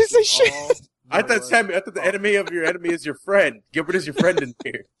so I didn't say shit. I thought the enemy of your enemy is your friend. Gilbert is your friend in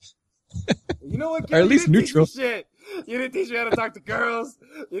here. You know what? Or at least neutral. Shit. You didn't teach me how to talk to girls.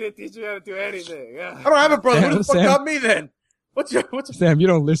 You didn't teach me how to do anything. I don't have a brother. Who the fuck got me then? What's your Sam, you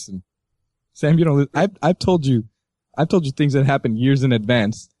don't listen. Sam, you don't listen. I've told you things that happened years in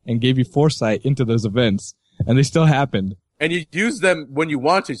advance and gave you foresight into those events, and they still happened. And you use them when you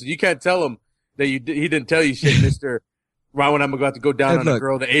want to, so you can't tell him that he didn't tell you shit, Mister. Right when I'm about to go down on a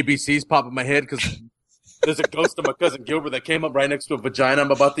girl, the ABCs pop in my head because there's a ghost of my cousin Gilbert that came up right next to a vagina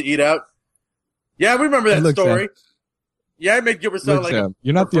I'm about to eat out. Yeah, we remember that story. Sam. Yeah, I made Gilbert sound like Sam,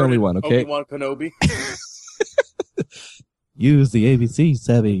 you're not the only one, okay? Obi-Wan Kenobi. Use the ABC,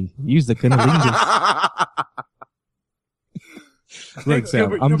 Savvy. Use the cunnilingus. Look, Sam,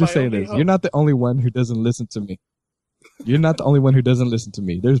 Gilbert, I'm just saying this. You're not the only one who doesn't listen to me.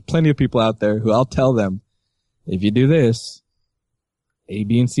 There's plenty of people out there who I'll tell them, if you do this, A,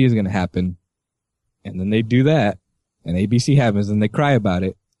 B, and C is going to happen. And then they do that, and ABC happens, and they cry about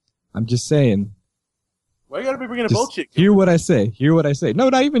it. I'm just saying. Why you gotta be bringing a bullshit? Hear what I say. No,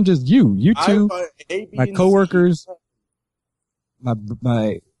 not even just you. You two, my coworkers,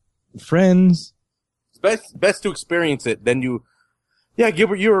 my friends. It's best to experience it. Then yeah,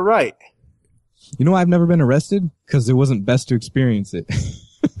 Gilbert, you were right. You know why I've never been arrested? Because it wasn't best to experience it.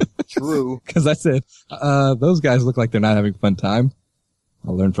 True. Because I said, those guys look like they're not having a fun time.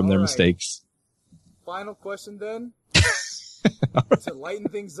 I'll learn from their mistakes. Final question then. To lighten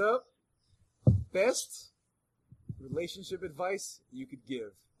things up, best relationship advice you could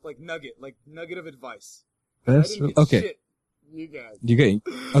give. Like nugget of advice. Best? Okay. Shit, you guys.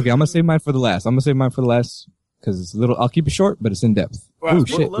 Okay, I'm gonna save mine for the last. Because it's a little, I'll keep it short, but it's in depth. Wow, Ooh,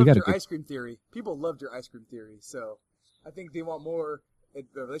 shit, we got your ice cream theory. People loved your ice cream theory, so I think they want more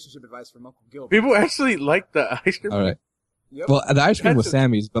relationship advice from Uncle Gilbert. People actually like the ice cream. All right. Yep. Well, the ice cream was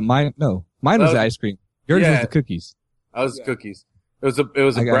Sammy's, but mine was the ice cream. Yours was the cookies. I was cookies. It was a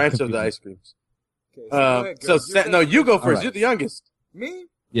branch of the ice creams. Okay, you go first. Right. You're the youngest. Me?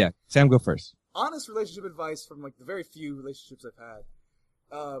 Yeah, Sam, go first. Honest relationship advice from like the very few relationships I've had.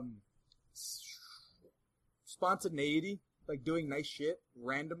 Spontaneity, like doing nice shit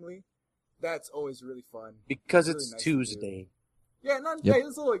randomly. That's always really fun. Because it's nice Tuesday. Yeah,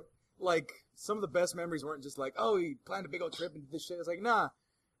 it's like some of the best memories weren't just like, oh, we planned a big old trip and did this shit. It's like, nah,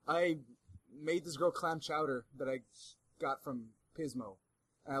 I made this girl clam chowder that I got from Pismo.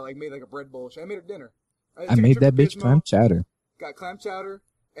 And I made a bread bowl. I made her dinner. I made that bitch clam chowder. Got clam chowder,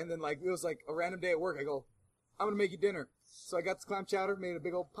 and then it was a random day at work. I go, I'm gonna make you dinner. So I got this clam chowder, made a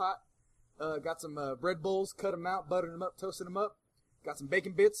big old pot. Got some bread bowls, cut them out, buttered them up, toasted them up. Got some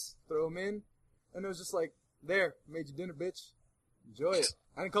bacon bits, throw them in, and it was just there, made you dinner, bitch. Enjoy it.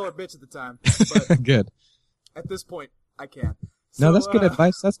 I didn't call her bitch at the time, but good. At this point, I can. No, that's good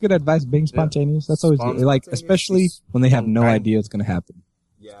advice. That's good advice. Being spontaneous. That's always good. Especially when they have no idea it's gonna happen.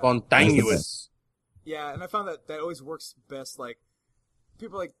 Yeah. Spontaneous. Yeah, and I found that always works best.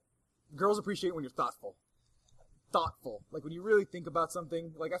 People girls appreciate when you're thoughtful. When you really think about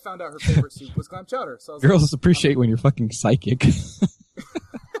something. I found out her favorite soup was clam chowder. So girls appreciate when you're fucking psychic.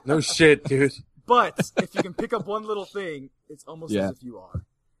 No shit, dude. But if you can pick up one little thing, it's almost as if you are.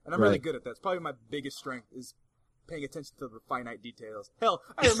 And I'm really good at that. It's probably my biggest strength is paying attention to the finite details. Hell,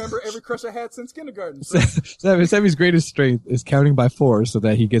 I remember every crush I had since kindergarten. So. Sammy's greatest strength is counting by 4 so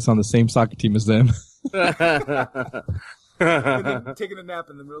that he gets on the same soccer team as them. And then taking a nap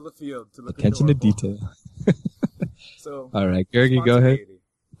in the middle of the field to look attention to detail. So, all right, Gergie, go ahead.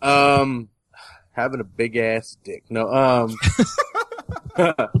 Having a big ass dick. No,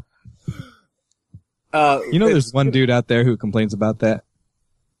 there's one dude out there who complains about that.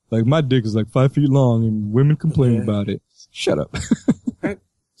 My dick is 5 feet long and women complain about it. Shut up.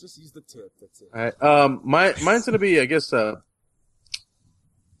 Just use the tip. That's it. All right. Mine's gonna be, I guess,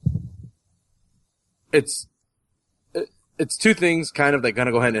 it's it's two things kind of that kind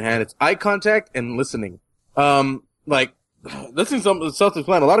of go hand in hand. It's eye contact and listening. Like listening to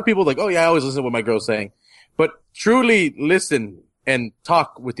self-explanatory. A lot of people like, oh yeah, I always listen to what my girl's saying, but truly listen and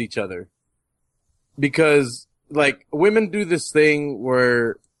talk with each other, because like women do this thing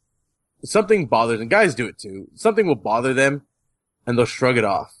where something bothers them. Guys do it too. Something will bother them and they'll shrug it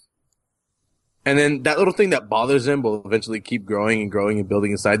off. And then that little thing that bothers them will eventually keep growing and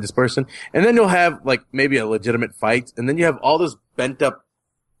building inside this person. And then you'll have like maybe a legitimate fight. And then you have all this bent up,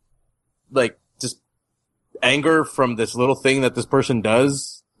 like just anger from this little thing that this person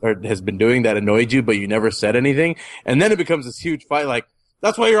does or has been doing that annoyed you, but you never said anything. And then it becomes this huge fight. Like,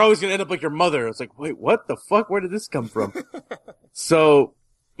 that's why you're always going to end up like your mother. It's like, wait, what the fuck? Where did this come from? So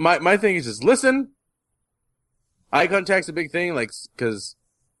my thing is just listen. Eye contact's a big thing, like, cause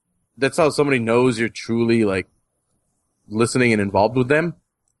that's how somebody knows you're truly like listening and involved with them.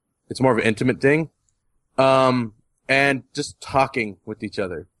 It's more of an intimate thing. And just talking with each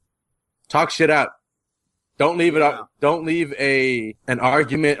other. Talk shit out. Don't leave it out. Don't leave an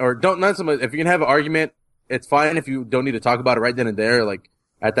argument or not so much. If you can have an argument, it's fine if you don't need to talk about it right then and there, like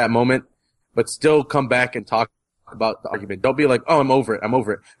at that moment, but still come back and talk about the argument. Don't be like, oh, I'm over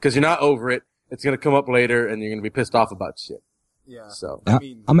it. Cause you're not over it. It's going to come up later and you're going to be pissed off about shit. Yeah. So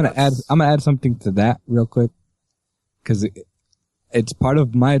I'm going to add something to that real quick. Cause it's part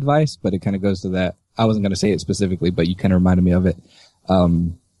of my advice, but it kind of goes to that. I wasn't going to say it specifically, but you kind of reminded me of it.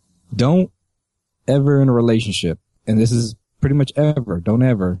 Don't ever in a relationship, and this is pretty much don't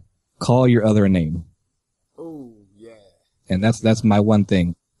ever call your other a name. Oh, yeah. And that's my one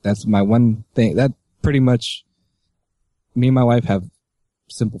thing. That's my one thing. That pretty much, me and my wife have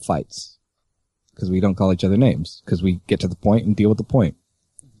simple fights because we don't call each other names because we get to the point and deal with the point.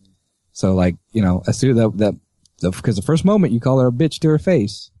 Mm-hmm. So like, you know, as soon as because the first moment you call her a bitch to her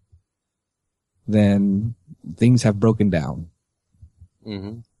face, then things have broken down.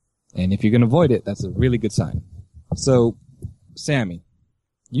 Mm-hmm. And if you can avoid it, that's a really good sign. So, Sammy,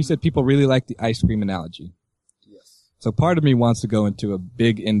 you said people really like the ice cream analogy. Yes. So part of me wants to go into a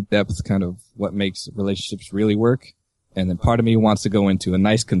big in-depth kind of what makes relationships really work. And then part of me wants to go into a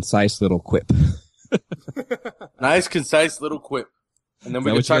nice, concise little quip. Nice, concise little quip. And then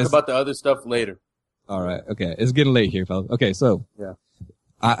we can talk about the other stuff later. All right. Okay. It's getting late here, fellas. Okay. So yeah,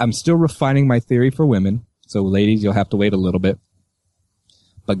 I'm still refining my theory for women. So ladies, you'll have to wait a little bit.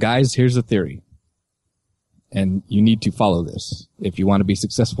 But guys, here's the theory. And you need to follow this if you want to be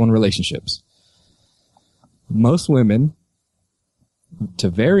successful in relationships. Most women, to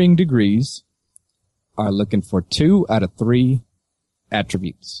varying degrees, are looking for 2 out of 3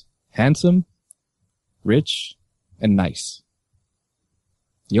 attributes. Handsome, rich, and nice.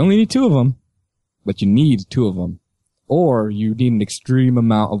 You only need 2 of them, but you need 2 of them. Or you need an extreme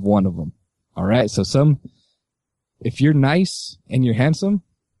amount of one of them. All right? So if you're nice and you're handsome,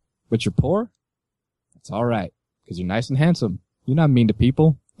 but you're poor, it's all right. Because you're nice and handsome. You're not mean to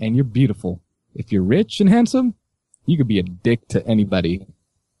people, and you're beautiful. If you're rich and handsome, you could be a dick to anybody,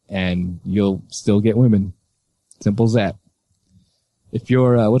 and you'll still get women. Simple as that. If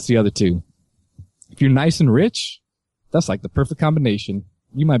you're, what's the other 2? If you're nice and rich, that's like the perfect combination.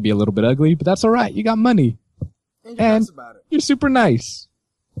 You might be a little bit ugly, but that's all right. You got money. And you're nice about it. You're super nice.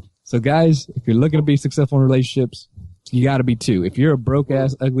 So guys, if you're looking to be successful in relationships, you gotta be 2. If you're a broke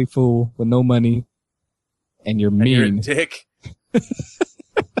ass ugly fool with no money and you're mean. And you're a dick.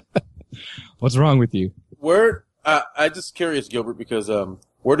 What's wrong with you? I just curious, Gilbert, because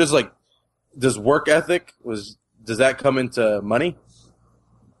where does work ethic does that come into money?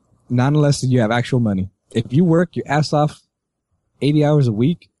 Not unless you have actual money. If you work your ass off 80 hours a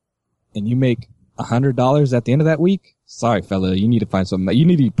week and you make $100 at the end of that week, sorry fella, you need to find something. You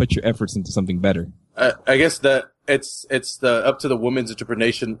need to put your efforts into something better. I guess that it's up to the woman's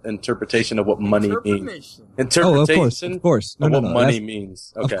interpretation of what money means. Interpretation. Of course. No, what money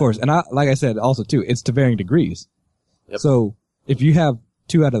means. Okay. Of course. And like I said, also too, it's to varying degrees. Yep. So if you have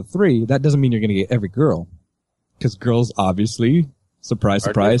 2 out of 3, that doesn't mean you're going to get every girl. Because girls obviously, surprise,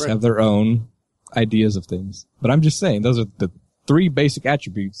 have their own ideas of things. But I'm just saying, those are the 3 basic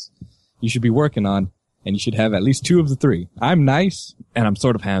attributes you should be working on, and you should have at least 2 of the 3. I'm nice, and I'm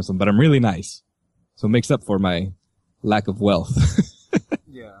sort of handsome, but I'm really nice. So it makes up for my lack of wealth.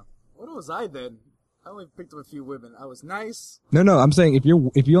 Yeah. What was I then? I only picked up a few women. I was nice. No, I'm saying if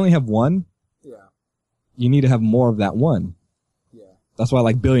you only have 1, yeah, you need to have more of that 1. Yeah. That's why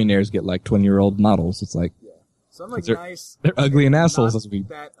like billionaires get like 20-year-old models. It's like, yeah. So I'm like nice. They're ugly and assholes as we.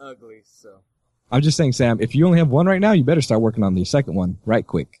 That ugly. So. I'm just saying, Sam, if you only have 1 right now, you better start working on the second one right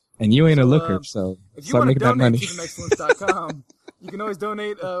quick. And you ain't a looker, so if you start making that money. If you want to donate to themexcellence.com, you can always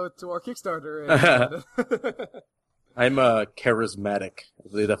donate to our Kickstarter. And, I'm charismatic. I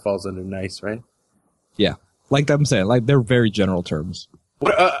believe that falls under nice, right? Yeah. Like I'm saying, like they're very general terms.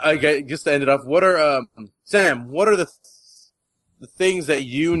 What, just to end it off, what are, Sam, what are the things that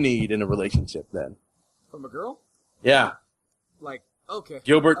you need in a relationship then? From a girl? Yeah. Like, okay.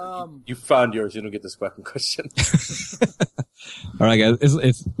 Gilbert, you found yours. You don't get this fucking question. All right, guys.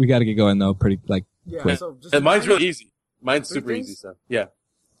 It's we got to get going though. Pretty like Yeah. quick. So just And mine's really easy. Mine's Three super things? easy, so yeah.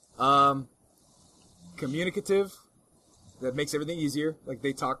 Communicative. That makes everything easier. Like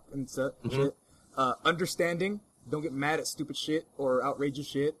they talk and stuff and shit. Understanding. Don't get mad at stupid shit or outrageous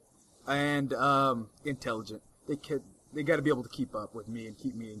shit. And intelligent. They got to be able to keep up with me and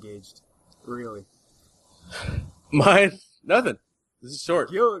keep me engaged. Really. Mine, nothing. This is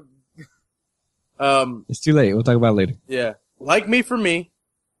short. Yo, It's too late. We'll talk about it later. Yeah. Like me for me.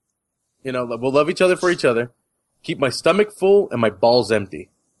 You know, we'll love each other for each other. Keep my stomach full and my balls empty.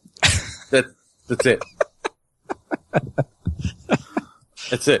 That's it.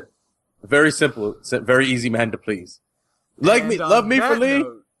 That's it. Very simple. Very easy man to please. Like me, love me for Lee.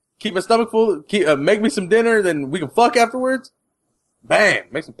 Note, Keep my stomach full. Make me some dinner, then we can fuck afterwards. Bam!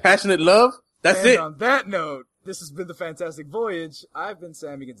 Make some passionate love. That's and it. on that note, this has been the Fantastic Voyage. I've been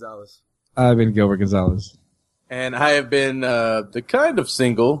Sammy Gonzalez. I've been Gilbert Gonzalez. And I have been the kind of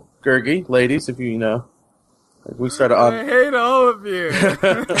single, Gergie, ladies, if you know. We started I on. hate all of you.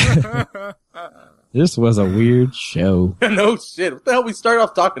 This was a weird show. No shit. What the hell we started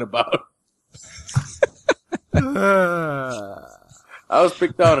off talking about? I was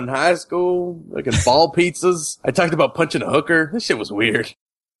picked on in high school, making ball pizzas. I talked about punching a hooker. This shit was weird.